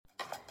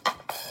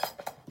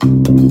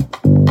Andrew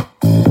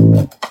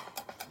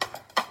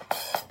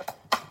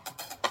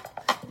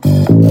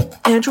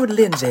and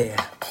Lindsay.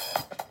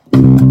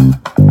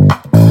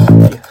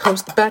 You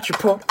host the Batch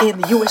Report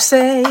in the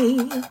USA.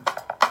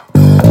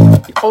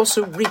 You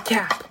also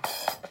recap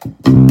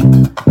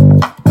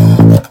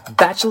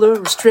Bachelor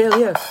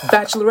Australia,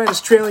 Bachelorette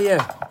Australia,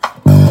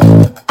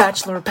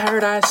 Bachelor in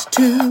Paradise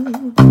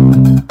 2.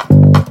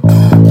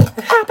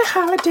 Happy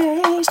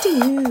holidays to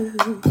you.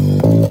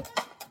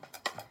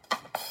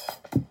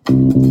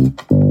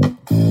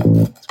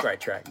 It's a great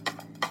track.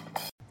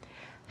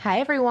 Hi,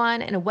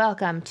 everyone, and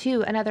welcome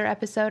to another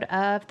episode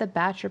of The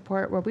Batch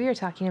Report, where we are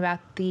talking about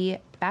the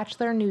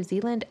Bachelor New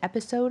Zealand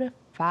episode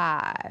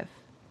 5.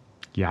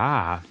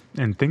 Yeah,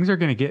 and things are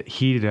going to get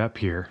heated up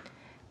here.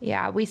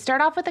 Yeah, we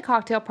start off with the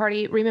cocktail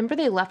party. Remember,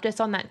 they left us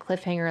on that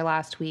cliffhanger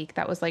last week.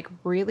 That was, like,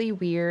 really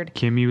weird.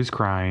 Kimmy was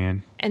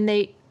crying. And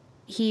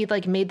he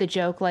made the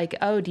joke, like,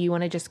 oh, do you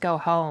want to just go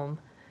home?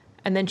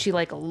 And then she,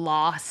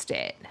 lost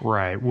it.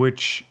 Right,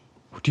 which,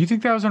 do you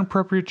think that was an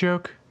appropriate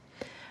joke?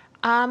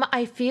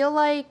 I feel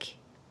like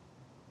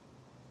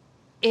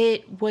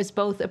it was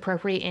both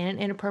appropriate and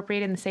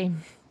inappropriate in the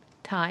same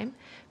time.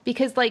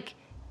 Because,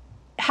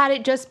 had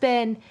it just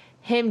been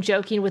him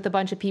joking with a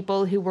bunch of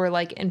people who were,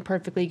 in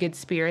perfectly good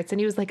spirits, and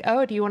he was like,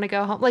 oh, do you want to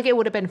go home? It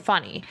would have been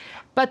funny.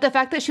 But the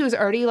fact that she was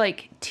already,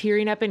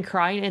 tearing up and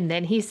crying, and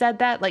then he said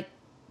that,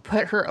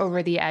 put her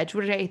over the edge,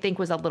 which I think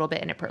was a little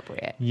bit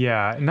inappropriate.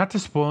 Yeah, not to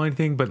spoil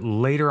anything, but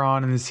later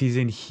on in the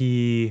season,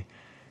 he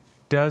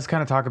does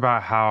kind of talk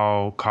about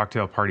how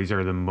cocktail parties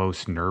are the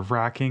most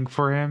nerve-wracking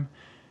for him.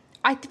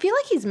 I feel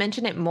like he's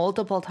mentioned it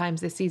multiple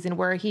times this season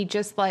where he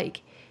just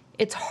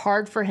it's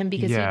hard for him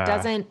because he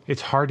doesn't...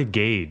 It's hard to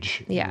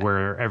gauge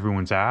where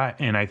everyone's at.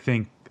 And I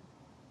think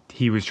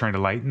he was trying to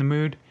lighten the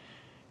mood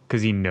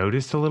because he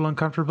noticed a little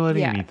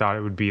uncomfortability and he thought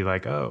it would be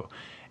oh.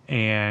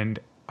 And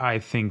I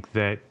think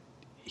that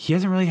he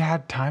hasn't really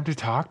had time to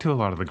talk to a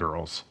lot of the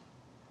girls.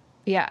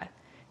 Yeah.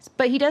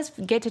 But he does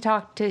get to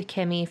talk to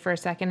Kimmy for a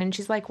second, and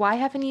she's like, why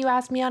haven't you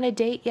asked me on a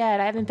date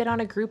yet? I haven't been on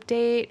a group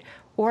date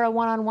or a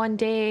one-on-one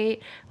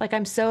date.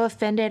 I'm so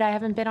offended I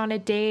haven't been on a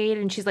date.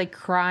 And she's,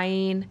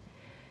 crying.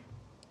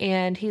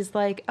 And he's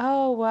like,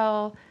 oh,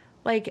 well,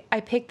 I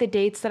pick the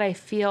dates that I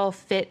feel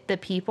fit the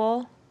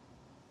people.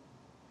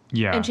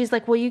 Yeah. And she's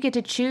like, well, you get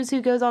to choose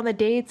who goes on the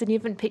dates, and you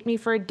haven't picked me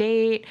for a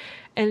date.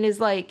 And he's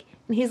like,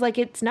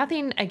 it's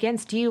nothing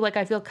against you.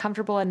 I feel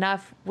comfortable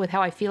enough with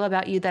how I feel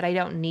about you that I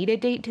don't need a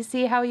date to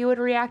see how you would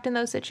react in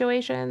those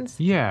situations.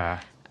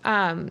 Yeah.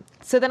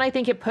 So then I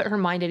think it put her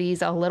mind at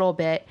ease a little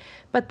bit.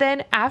 But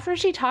then after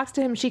she talks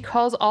to him, she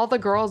calls all the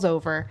girls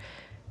over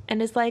and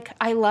is like,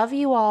 I love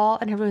you all.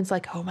 And everyone's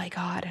like, oh my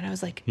God. And I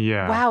was like,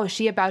 wow, is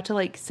she about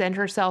to send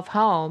herself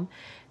home?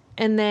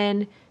 And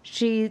then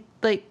she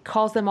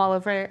calls them all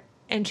over.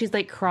 And she's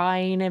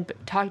crying and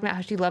talking about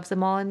how she loves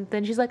them all. And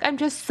then she's like, I'm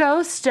just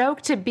so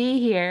stoked to be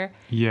here.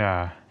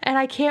 Yeah. And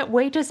I can't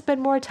wait to spend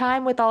more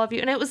time with all of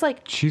you. And it was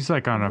she's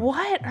on a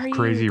what are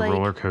crazy you,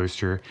 roller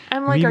coaster.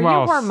 I'm like, are you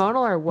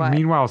hormonal or what?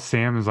 Meanwhile,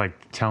 Sam is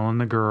telling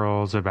the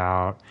girls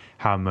about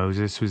how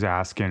Moses was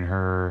asking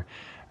her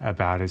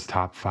about his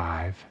top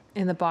 5.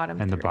 In the bottom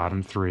 3. And the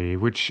bottom 3,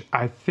 which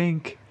I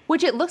think...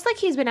 Which it looks like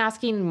he's been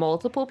asking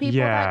multiple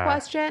people that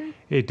question.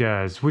 It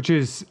does, which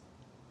is...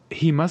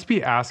 He must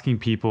be asking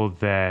people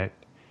that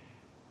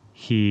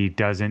he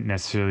doesn't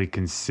necessarily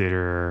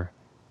consider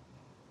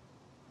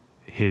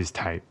his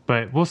type,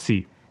 but we'll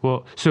see.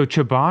 Well, so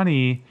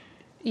Chobani...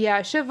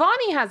 Yeah,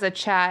 Shivani has a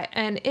chat,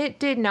 and it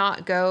did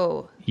not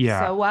go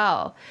so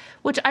well,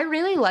 which I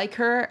really like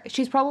her.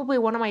 She's probably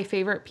one of my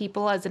favorite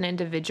people as an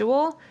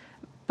individual,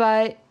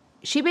 but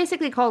she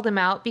basically called him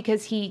out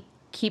because he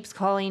keeps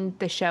calling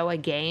the show a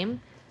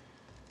game.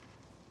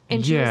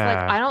 And she was like,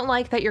 I don't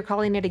like that you're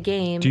calling it a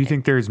game. Do you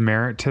think there's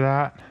merit to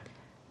that?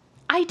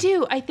 I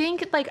do. I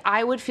think,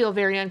 I would feel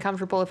very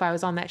uncomfortable if I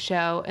was on that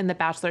show and The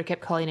Bachelor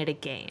kept calling it a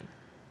game.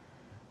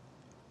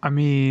 I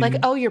mean...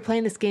 oh, you're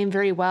playing this game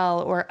very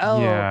well. Or,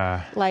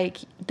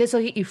 this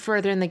will get you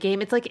further in the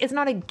game. It's it's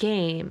not a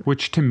game.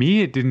 Which, to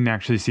me, it didn't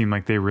actually seem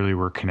like they really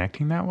were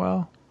connecting that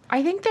well.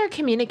 I think their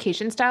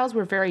communication styles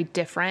were very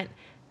different.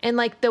 And,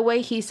 the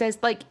way he says,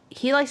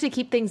 he likes to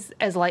keep things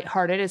as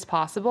lighthearted as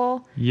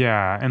possible.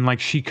 Yeah,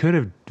 and, she could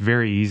have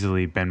very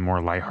easily been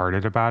more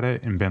lighthearted about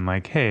it and been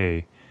like,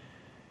 hey,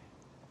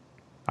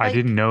 I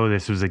didn't know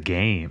this was a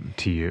game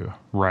to you,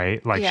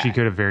 right? She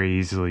could have very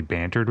easily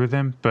bantered with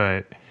him,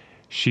 but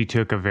she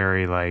took a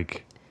very,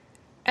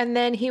 And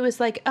then he was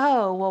like,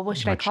 oh, well, what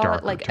should I call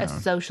it? Tone. A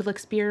social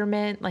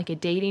experiment, a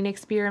dating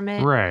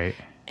experiment? Right.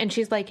 And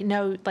she's like,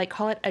 no,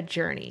 call it a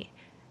journey.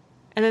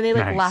 And then they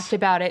laughed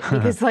about it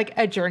because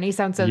a journey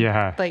sounds so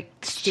stupid.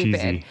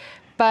 Cheesy.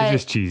 But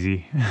it's just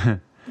cheesy.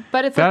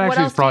 But it's that what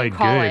actually else is probably do you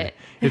call good. It?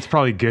 It's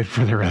probably good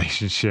for the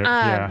relationship.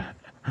 Yeah.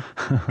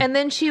 And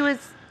then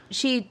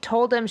she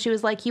told him, she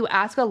was like, you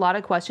ask a lot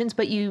of questions,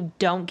 but you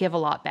don't give a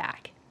lot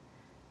back.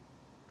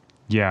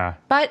 Yeah.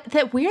 But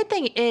the weird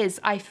thing is,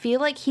 I feel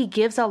like he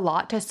gives a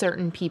lot to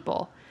certain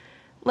people.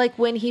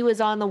 When he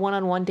was on the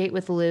one-on-one date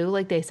with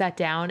Lou, they sat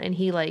down and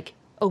he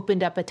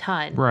opened up a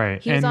ton.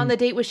 Right. He was on the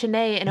date with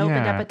Shanae and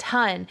opened up Yeah. a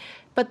ton.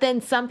 But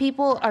then some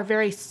people are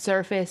very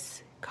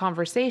surface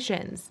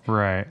conversations.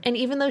 Right. And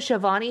even though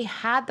Shivani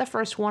had the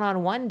first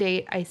one-on-one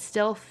date, I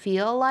still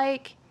feel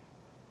like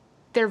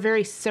they're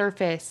very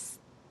surface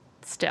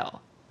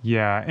still.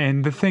 Yeah.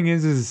 And the thing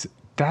is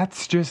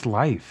that's just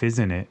life,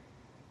 isn't it?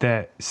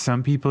 That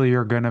some people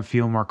you're going to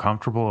feel more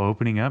comfortable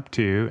opening up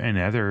to, and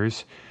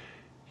others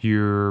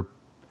you're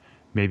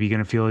maybe going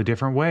to feel a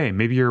different way.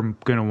 Maybe you're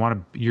going to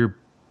want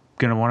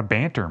to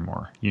banter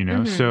more, you know?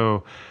 Mm-hmm.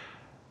 So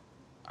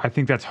I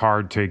think that's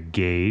hard to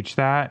gauge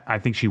that. I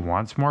think she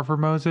wants more for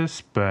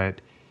Moses,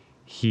 but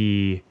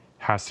he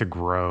has to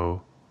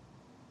grow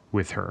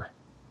with her,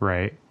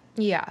 right?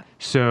 Yeah.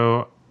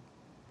 So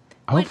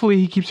hopefully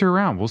he keeps her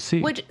around. We'll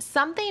see. Which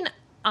something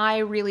I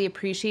really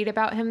appreciate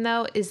about him,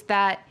 though, is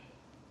that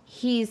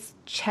he's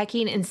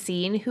checking and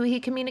seeing who he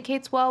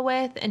communicates well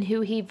with and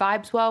who he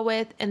vibes well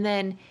with. And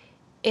then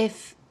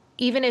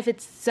even if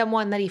it's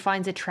someone that he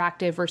finds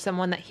attractive or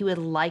someone that he would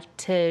like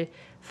to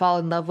fall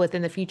in love with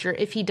in the future,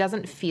 if he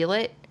doesn't feel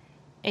it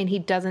and he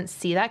doesn't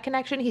see that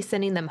connection, he's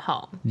sending them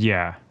home.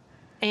 Yeah.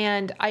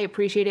 And I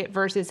appreciate it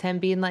versus him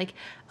being like,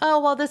 oh,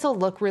 well, this will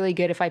look really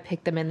good if I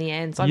pick them in the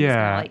end. So I'm just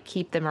going to like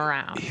keep them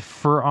around.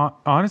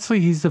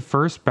 Honestly, he's the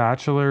first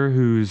bachelor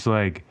who's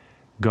like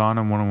gone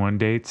on one-on-one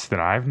dates that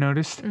I've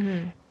noticed.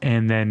 Mm-hmm.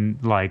 And then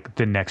like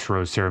the next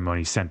rose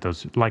ceremony sent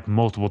those like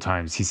multiple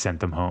times he sent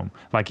them home.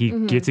 Like he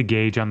gets a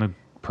gauge on the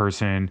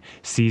person,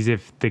 sees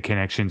if the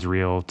connection's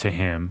real to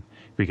him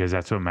because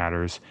that's what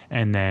matters.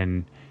 And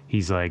then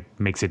he's like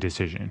makes a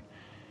decision.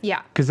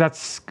 Yeah. Because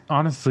that's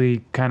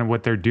honestly kind of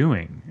what they're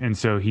doing. And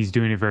so he's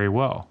doing it very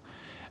well.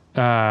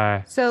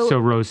 So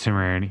rose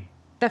ceremony.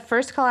 The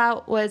first call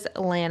out was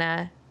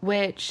Lana,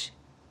 which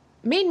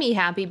made me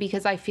happy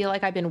because I feel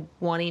like I've been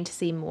wanting to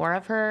see more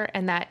of her,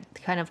 and that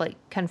kind of like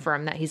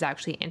confirmed that he's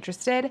actually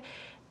interested.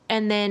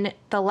 And then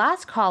the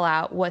last call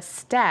out was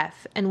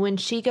Steph, and when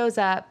she goes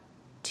up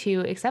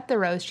to accept the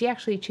rose, she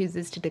actually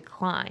chooses to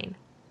decline,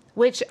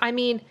 which, I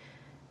mean,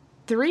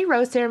 3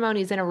 rose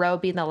ceremonies in a row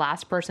being the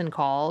last person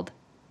called.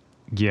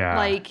 Yeah.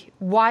 Like,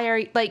 why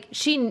are like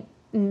she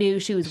knew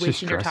she was It's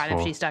wasting her time if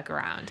stressful. she stuck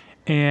around.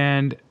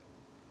 And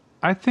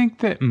I think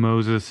that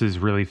Moses is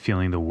really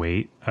feeling the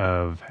weight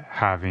of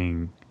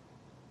having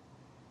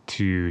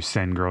to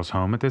send girls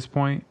home at this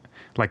point.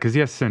 Like, because he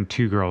has to send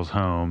 2 girls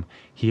home.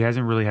 He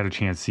hasn't really had a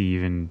chance to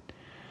even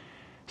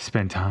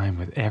spend time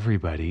with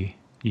everybody,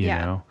 you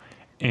know?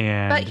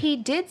 But he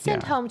did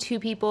send home 2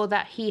 people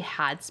that he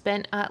had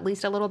spent at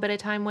least a little bit of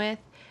time with.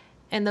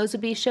 And those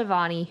would be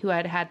Shivani, who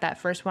had had that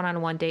first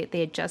one-on-one date.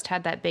 They had just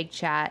had that big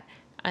chat.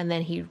 And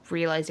then he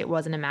realized it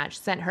wasn't a match,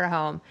 sent her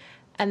home.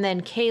 And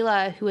then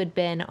Kayla, who had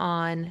been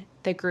on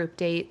the group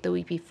date the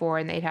week before,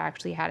 and they'd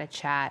actually had a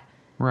chat.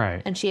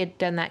 Right. And she had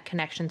done that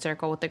connection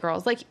circle with the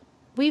girls. Like,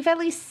 we've at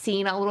least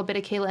seen a little bit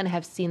of Kayla and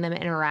have seen them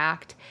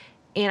interact.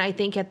 And I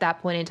think at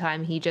that point in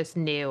time, he just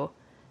knew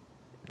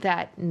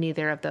that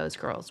neither of those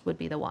girls would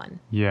be the one.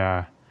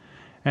 Yeah.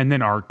 And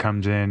then Art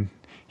comes in.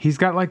 He's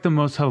got like the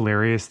most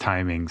hilarious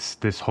timings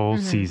this whole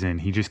season.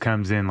 He just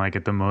comes in like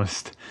at the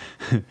most,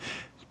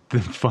 the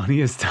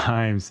funniest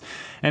times.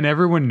 And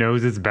everyone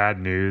knows it's bad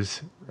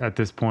news at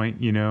this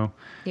point, you know?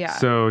 Yeah.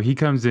 So he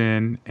comes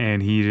in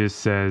and he just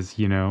says,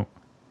 you know,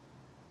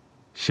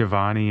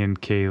 Shivani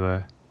and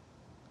Kayla.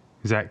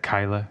 Is that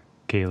Kyla?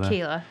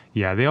 Kayla.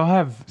 Yeah, they all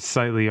have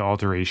slightly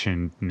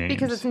alteration names.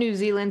 Because it's New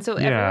Zealand, so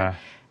everyone...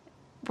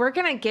 We're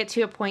going to get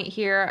to a point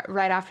here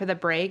right after the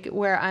break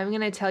where I'm going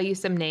to tell you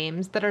some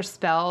names that are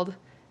spelled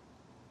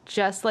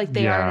just like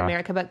they are in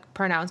America, but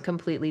pronounced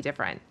completely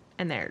different.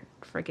 And they're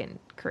freaking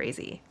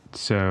crazy.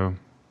 So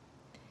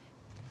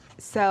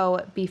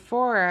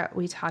before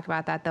we talk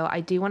about that, though,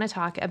 I do want to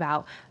talk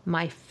about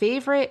my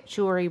favorite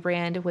jewelry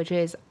brand, which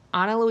is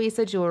Ana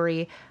Luisa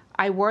Jewelry.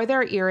 I wore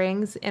their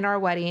earrings in our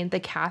wedding, the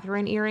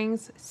Catherine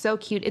earrings. So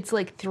cute. It's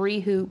like 3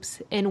 hoops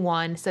in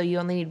one. So you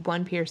only need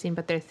 1 piercing,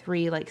 but they're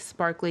 3 like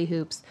sparkly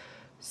hoops.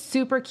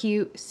 Super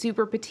cute,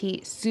 super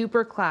petite,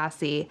 super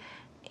classy.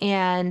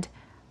 And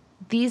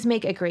these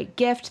make a great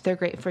gift. They're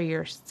great for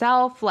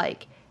yourself.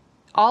 Like,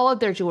 all of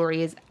their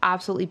jewelry is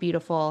absolutely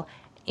beautiful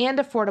and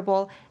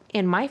affordable.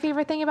 And my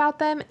favorite thing about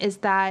them is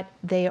that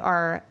they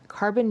are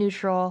carbon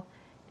neutral,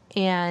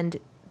 and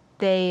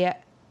they are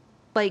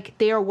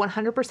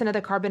 100% of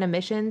the carbon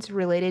emissions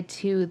related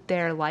to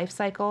their life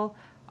cycle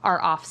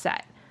are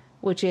offset,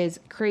 which is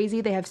crazy.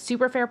 They have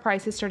super fair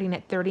prices starting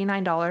at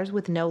 $39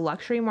 with no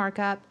luxury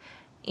markup,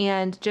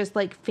 and just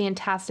like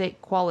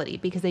fantastic quality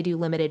because they do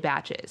limited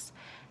batches.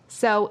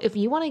 So if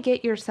you want to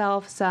get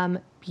yourself some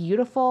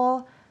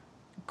beautiful,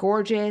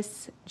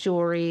 gorgeous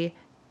jewelry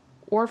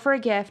or for a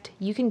gift,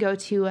 you can go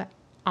to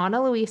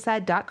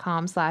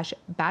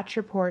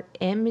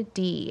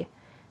analuisa.com/batchreportmd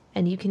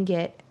and you can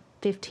get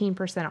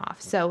 15%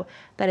 off. So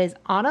that is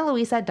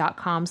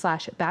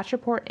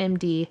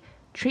analuisa.com/batchreportmd.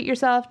 Treat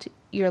yourself,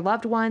 your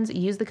loved ones.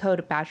 Use the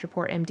code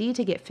batchreportmd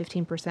to get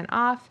 15%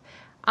 off.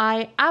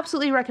 I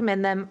absolutely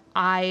recommend them.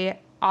 I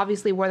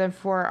obviously wore them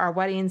for our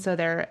wedding, so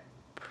they're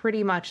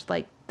pretty much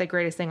like the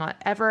greatest thing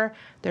ever.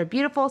 They're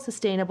beautiful,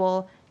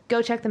 sustainable.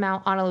 Go check them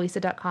out,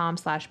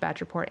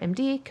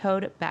 AnaLuisa.com/BatchReportMD,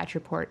 code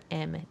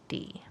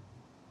BatchReportMD.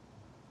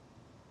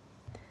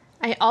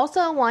 I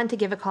also want to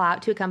give a call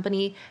out to a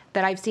company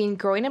that I've seen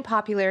growing in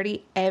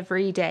popularity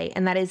every day,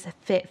 and that is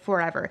Fit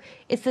Forever.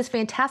 It's this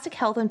fantastic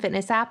health and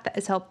fitness app that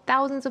has helped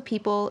thousands of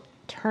people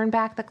turn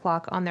back the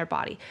clock on their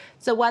body.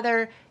 So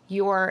whether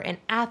you're an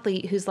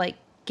athlete who's like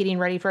getting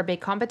ready for a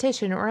big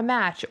competition or a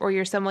match, or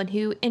you're someone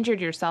who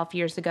injured yourself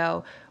years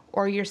ago,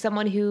 or you're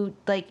someone who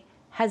like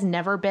has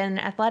never been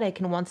athletic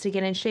and wants to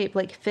get in shape,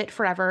 like Fit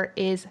Forever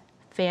is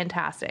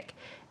fantastic.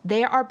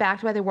 They are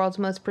backed by the world's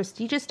most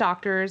prestigious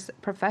doctors,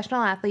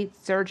 professional athletes,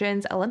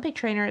 surgeons, Olympic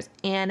trainers,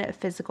 and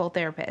physical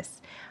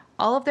therapists.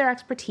 All of their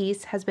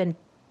expertise has been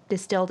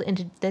distilled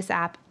into this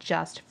app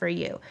just for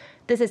you.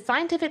 This is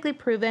scientifically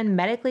proven,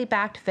 medically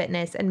backed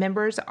fitness, and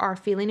members are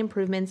feeling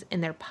improvements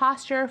in their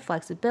posture,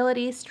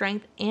 flexibility,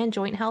 strength, and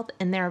joint health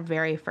in their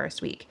very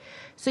first week.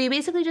 So you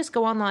basically just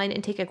go online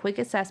and take a quick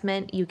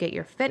assessment. You get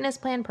your fitness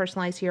plan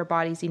personalized to your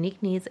body's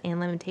unique needs and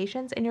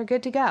limitations, and you're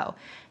good to go.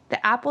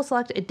 The app will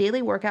select a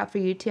daily workout for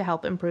you to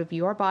help improve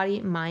your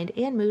body, mind,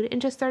 and mood in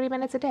just 30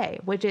 minutes a day,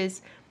 which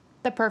is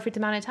the perfect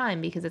amount of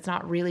time because it's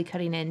not really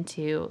cutting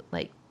into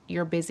like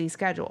your busy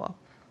schedule.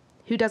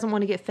 Who doesn't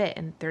want to get fit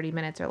in 30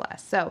 minutes or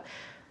less? So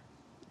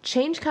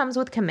change comes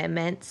with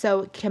commitment.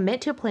 So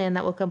commit to a plan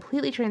that will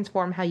completely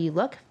transform how you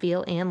look,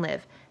 feel, and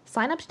live.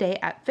 Sign up today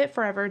at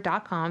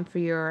fitforever.com for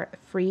your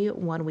free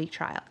 1-week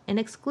trial. And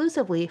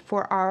exclusively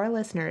for our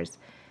listeners,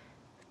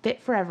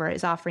 Fit Forever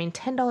is offering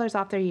 $10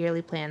 off their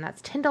yearly plan.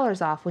 That's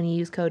 $10 off when you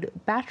use code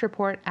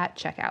BatchReport at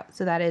checkout.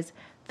 So that is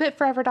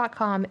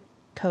fitforever.com,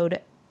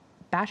 code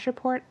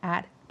BatchReport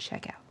at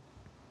checkout.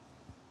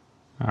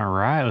 All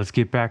right, let's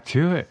get back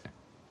to it.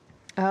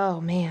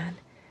 Oh, man.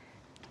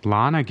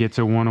 Lana gets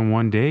a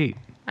one-on-one date.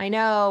 I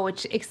know,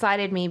 which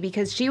excited me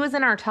because she was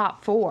in our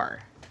top 4.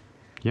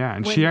 Yeah,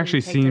 and she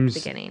actually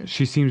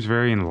seems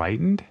very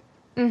enlightened.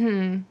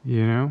 Mm-hmm.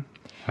 You know,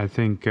 I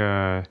think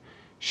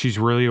she's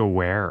really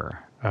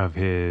aware of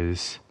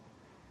his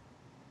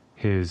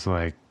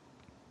like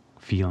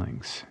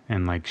feelings,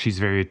 and like she's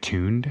very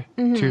attuned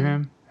to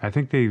him. I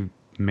think they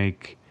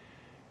make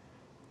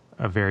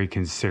a very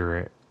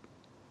considerate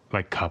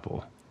like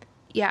couple.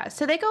 Yeah,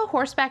 so they go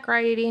horseback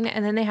riding,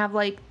 and then they have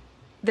like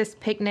this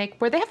picnic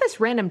where they have this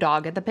random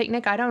dog at the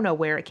picnic. I don't know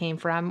where it came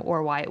from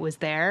or why it was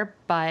there,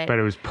 but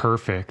it was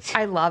perfect.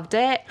 I loved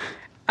it.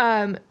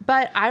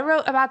 But I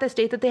wrote about this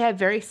date that they have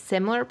very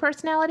similar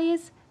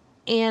personalities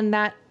and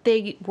that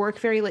they work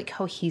very like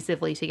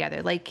cohesively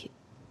together. Like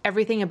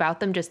everything about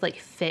them just like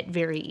fit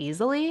very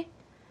easily.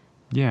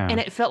 Yeah. And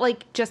it felt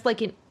like just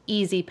like an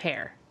easy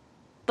pair.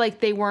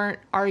 Like they weren't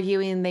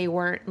arguing, they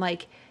weren't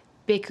like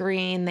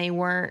bickering, they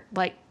weren't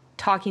like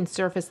talking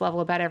surface level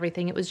about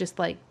everything. It was just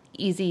like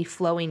easy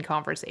flowing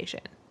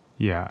conversation.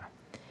 Yeah.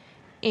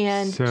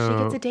 And so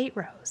she gets a date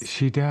rose.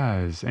 She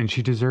does. And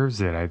she deserves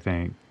it, I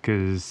think,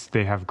 because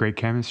they have great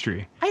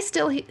chemistry. I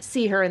still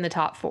see her in the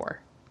top 4.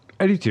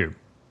 I do too.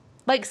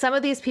 Like some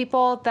of these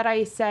people that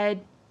I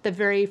said the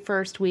very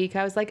first week,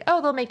 I was like,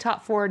 oh, they'll make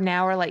top 4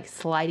 now, are like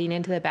sliding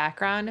into the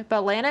background.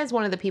 But Lana is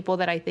one of the people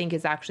that I think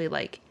is actually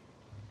like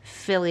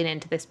filling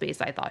into the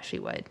space I thought she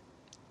would.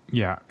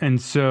 Yeah.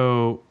 And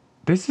so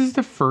this is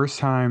the first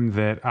time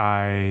that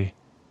I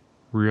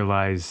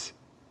realize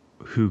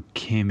who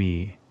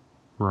Kimmy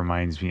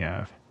reminds me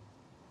of.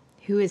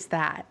 Who is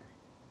that?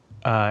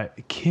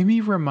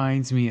 Kimmy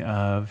reminds me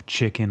of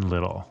Chicken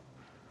Little.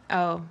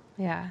 Oh,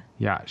 yeah.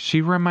 Yeah.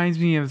 She reminds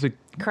me of the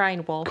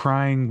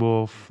Crying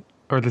Wolf.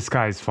 Or The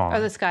Sky's Falling.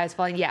 Oh, The Sky's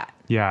Falling, yeah.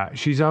 Yeah.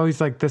 She's always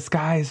like, the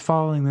sky is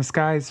falling, the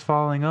sky is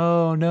falling.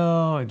 Oh,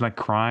 no. And like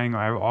crying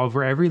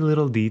over every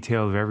little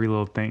detail of every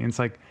little thing. It's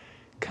like,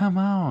 come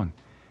on.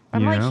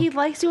 I'm like, he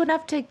likes you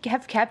enough to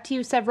have kept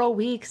you several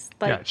weeks.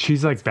 Like, yeah,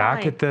 she's like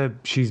back at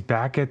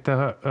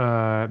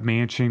the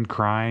mansion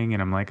crying,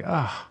 and I'm like,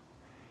 oh,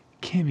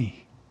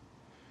 Kimmy,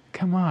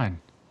 come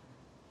on.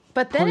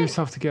 But then pull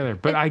yourself together.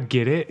 But I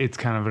get it. It's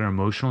kind of an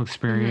emotional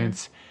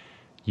experience. Mm-hmm.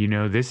 You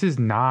know, this is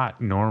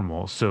not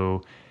normal.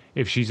 So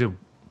if she's a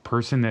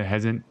person that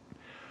hasn't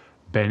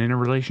been in a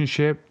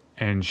relationship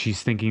and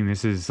she's thinking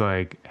this is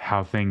like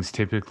how things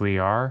typically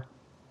are,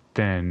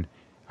 then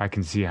I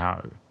can see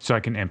how, so I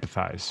can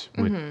empathize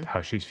with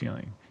how she's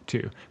feeling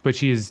too. But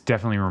she is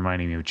definitely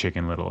reminding me of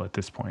Chicken Little at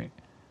this point.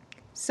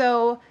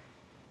 So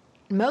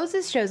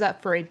Moses shows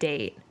up for a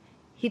date.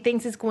 He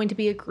thinks it's going to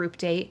be a group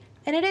date,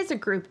 and it is a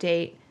group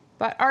date.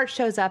 But Art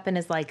shows up and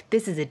is like,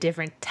 this is a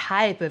different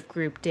type of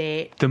group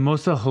date. The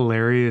most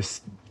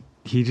hilarious,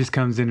 he just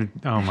comes in and,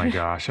 oh my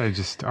gosh,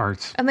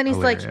 Art's and then he's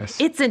hilarious.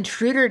 Like, it's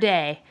Intruder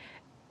Day.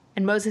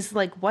 And Moses is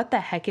like, what the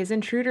heck is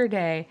Intruder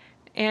Day?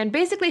 And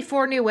basically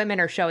 4 new women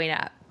are showing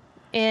up.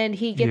 And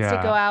he gets to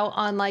go out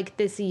on like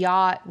this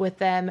yacht with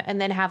them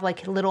and then have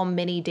like little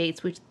mini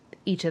dates with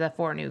each of the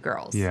 4 new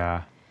girls.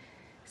 Yeah.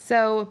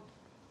 So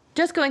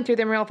just going through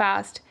them real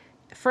fast.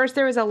 First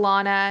there was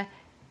Alana,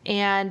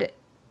 and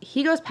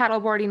he goes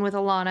paddleboarding with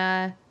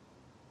Alana.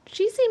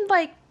 She seemed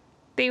like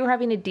they were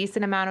having a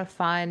decent amount of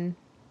fun.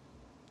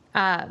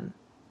 I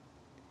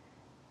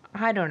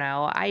don't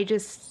know. I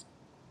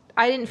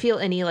didn't feel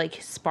any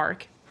like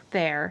spark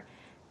there.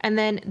 And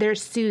then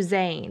there's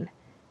Suzanne,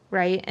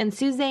 right? And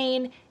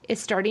Suzanne is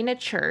starting a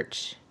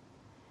church.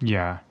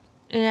 Yeah.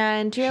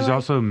 And she's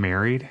also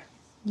married.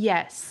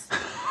 Yes.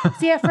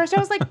 See, at first I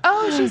was like,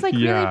 oh, she's like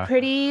really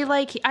pretty.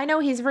 Like, I know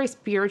he's very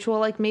spiritual.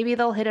 Like, maybe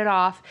they'll hit it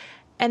off.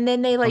 And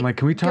then they like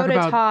can we talk go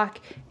about... to talk.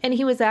 And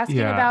he was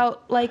asking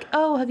about like,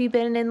 oh, have you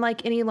been in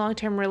like any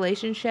long-term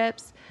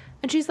relationships?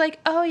 And she's like,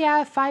 oh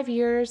yeah, 5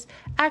 years.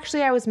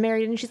 Actually, I was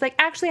married. And she's like,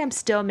 actually, I'm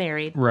still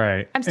married.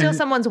 Right. I'm still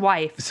someone's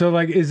wife. So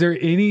like, is there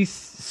any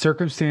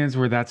circumstance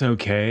where that's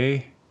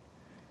okay?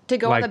 To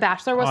go on The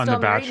Bachelor while still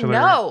married?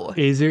 No.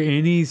 Is there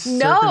any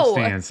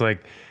circumstance?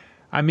 Like,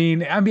 I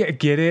mean, I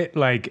get it.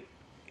 Like,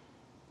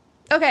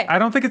 okay. I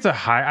don't think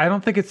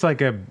it's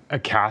like a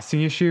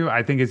casting issue.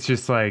 I think it's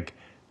just like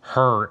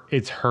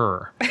it's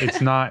her. It's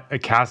not a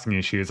casting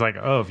issue. It's like,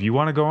 oh, if you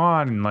want to go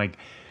on and like,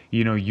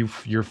 you know,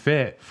 you're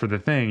fit for the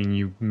thing and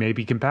you may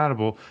be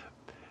compatible.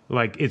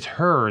 Like, it's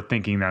her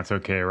thinking that's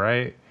okay,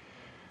 right?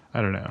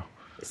 I don't know.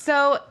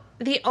 So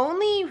the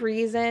only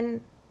reason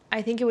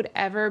I think it would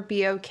ever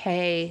be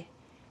okay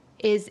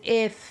is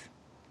if,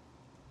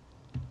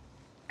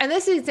 and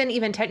this isn't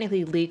even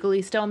technically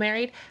legally still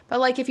married, but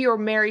like if you were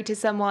married to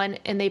someone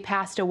and they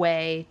passed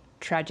away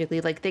tragically,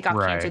 like they got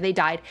cancer, they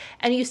died,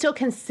 and you still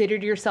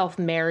considered yourself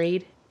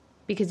married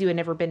because you had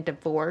never been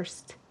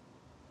divorced.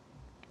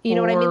 You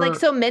know what I mean? Like,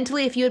 so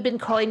mentally, if you had been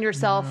calling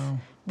yourself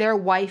their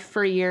wife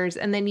for years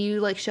and then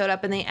you like showed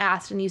up and they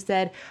asked and you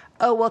said,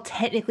 oh, well,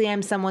 technically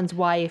I'm someone's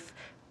wife,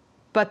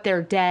 but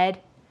they're dead.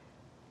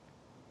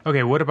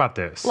 Okay, what about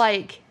this?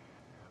 Like,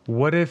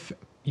 what if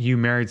you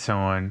married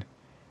someone,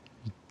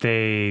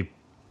 you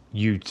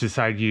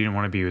decided you didn't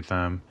want to be with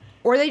them,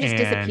 or they just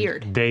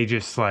disappeared. They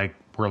just like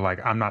were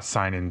like, I'm not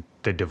signing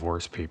the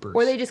divorce papers.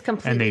 Or they just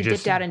completely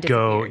dipped out and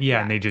disappeared.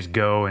 Yeah, and they just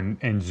go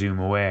and zoom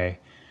away.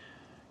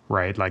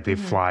 Right? Like they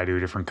fly to a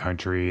different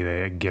country,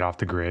 they get off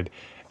the grid.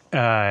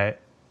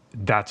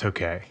 That's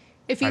okay.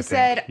 If you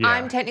said,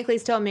 I'm technically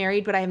still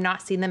married, but I have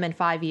not seen them in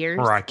 5 years.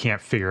 Or I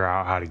can't figure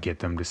out how to get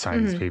them to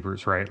sign these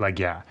papers, right? Like,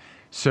 yeah.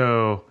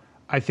 So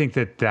I think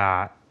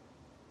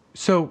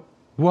so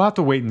we'll have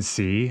to wait and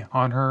see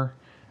on her.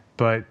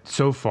 But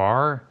so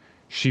far,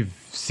 she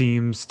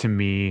seems to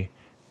me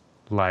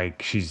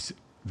like she's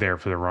there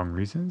for the wrong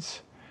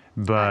reasons.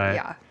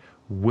 But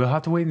we'll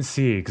have to wait and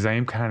see because I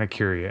am kind of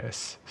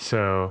curious.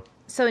 So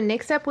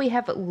next up we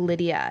have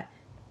Lydia,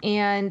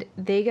 and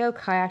they go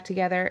kayak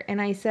together.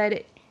 And I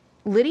said,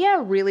 Lydia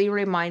really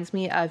reminds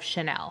me of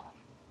Chanel.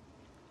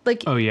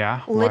 Like, oh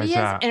yeah, why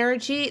Lydia's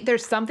energy.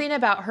 There's something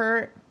about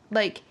her,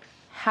 like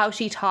how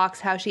she talks,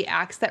 how she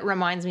acts, that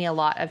reminds me a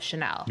lot of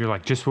Chanel. You're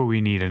like, just what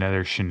we need,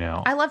 another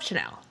Chanel. I love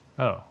Chanel.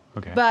 Oh,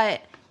 okay.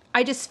 But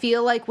I just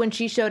feel like when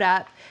she showed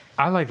up,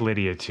 I like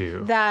Lydia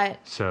too. I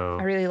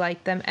really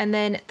like them. And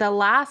then the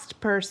last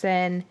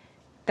person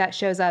that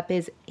shows up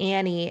is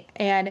Annie.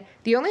 And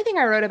the only thing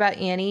I wrote about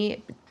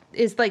Annie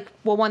is like,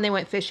 well, one, they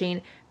went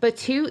fishing, but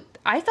two,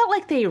 I felt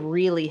like they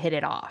really hit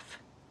it off.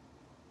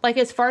 Like,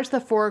 as far as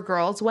the 4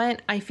 girls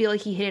went, I feel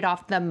like he hit it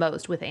off the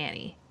most with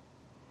Annie.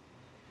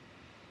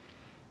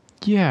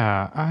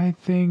 Yeah, I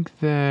think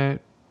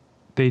that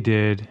they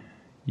did.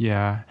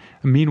 Yeah.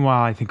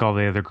 Meanwhile, I think all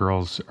the other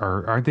girls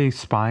aren't they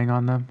spying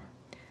on them?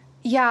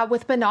 Yeah,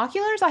 with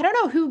binoculars. I don't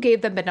know who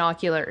gave them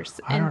binoculars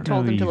and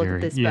told them to look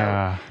at this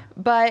boat.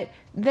 But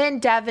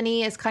then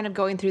Devaney is kind of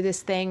going through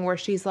this thing where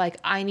she's like,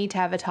 I need to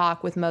have a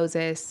talk with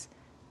Moses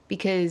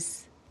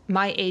because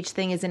my age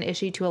thing is an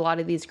issue to a lot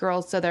of these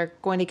girls. So they're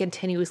going to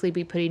continuously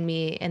be putting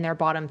me in their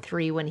bottom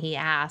 3 when he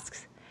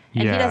asks.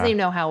 And he doesn't even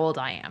know how old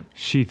I am.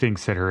 She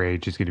thinks that her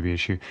age is going to be an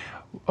issue.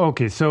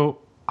 Okay, so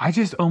I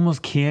just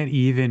almost can't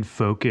even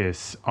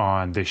focus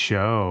on the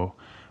show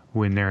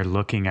when they're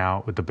looking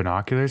out with the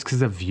binoculars because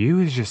the view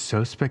is just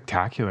so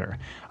spectacular.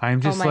 I'm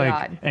just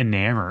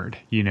enamored,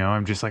 you know?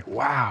 I'm just like,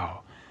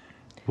 wow,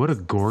 what a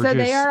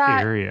gorgeous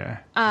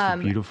area.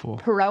 It's beautiful.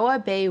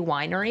 Peroa Bay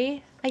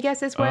Winery, I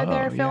guess is where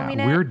they're filming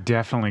it. We're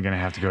definitely going to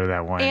have to go to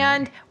that winery.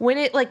 And when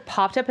it like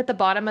popped up at the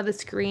bottom of the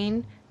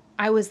screen,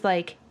 I was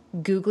like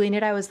Googling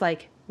it. I was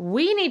like,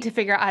 we need to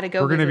figure out how to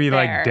go. We're going to be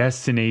there. like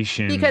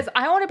destination. Because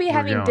I want to be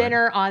having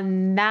dinner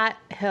on that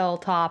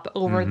hilltop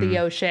over the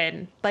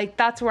ocean. Like,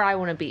 that's where I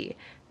want to be.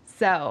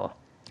 So.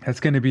 That's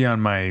going to be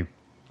on my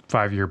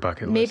 5-year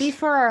bucket list. Maybe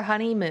for our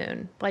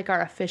honeymoon, like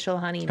our official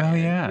honeymoon. Oh,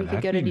 yeah. We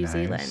could go to New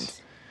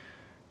Zealand.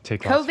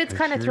 COVID's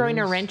kind of throwing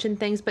a wrench in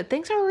things, but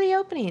things are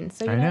reopening.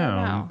 So you never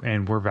know.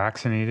 And we're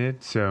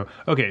vaccinated. So,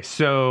 okay.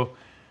 So,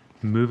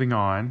 moving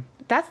on.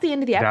 That's the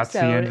end of the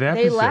episode.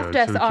 They left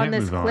us on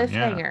this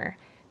cliffhanger.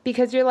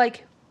 Because you're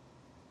like,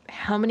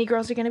 how many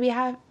girls are going to be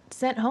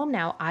sent home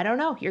now? I don't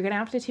know. You're going to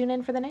have to tune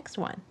in for the next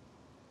one.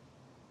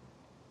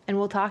 And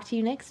we'll talk to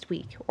you next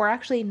week. Or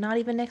actually, not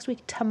even next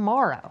week,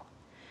 tomorrow.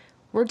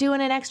 We're doing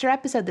an extra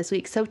episode this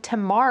week. So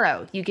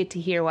tomorrow, you get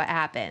to hear what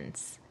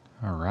happens.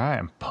 All right.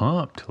 I'm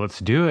pumped. Let's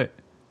do it.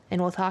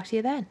 And we'll talk to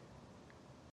you then.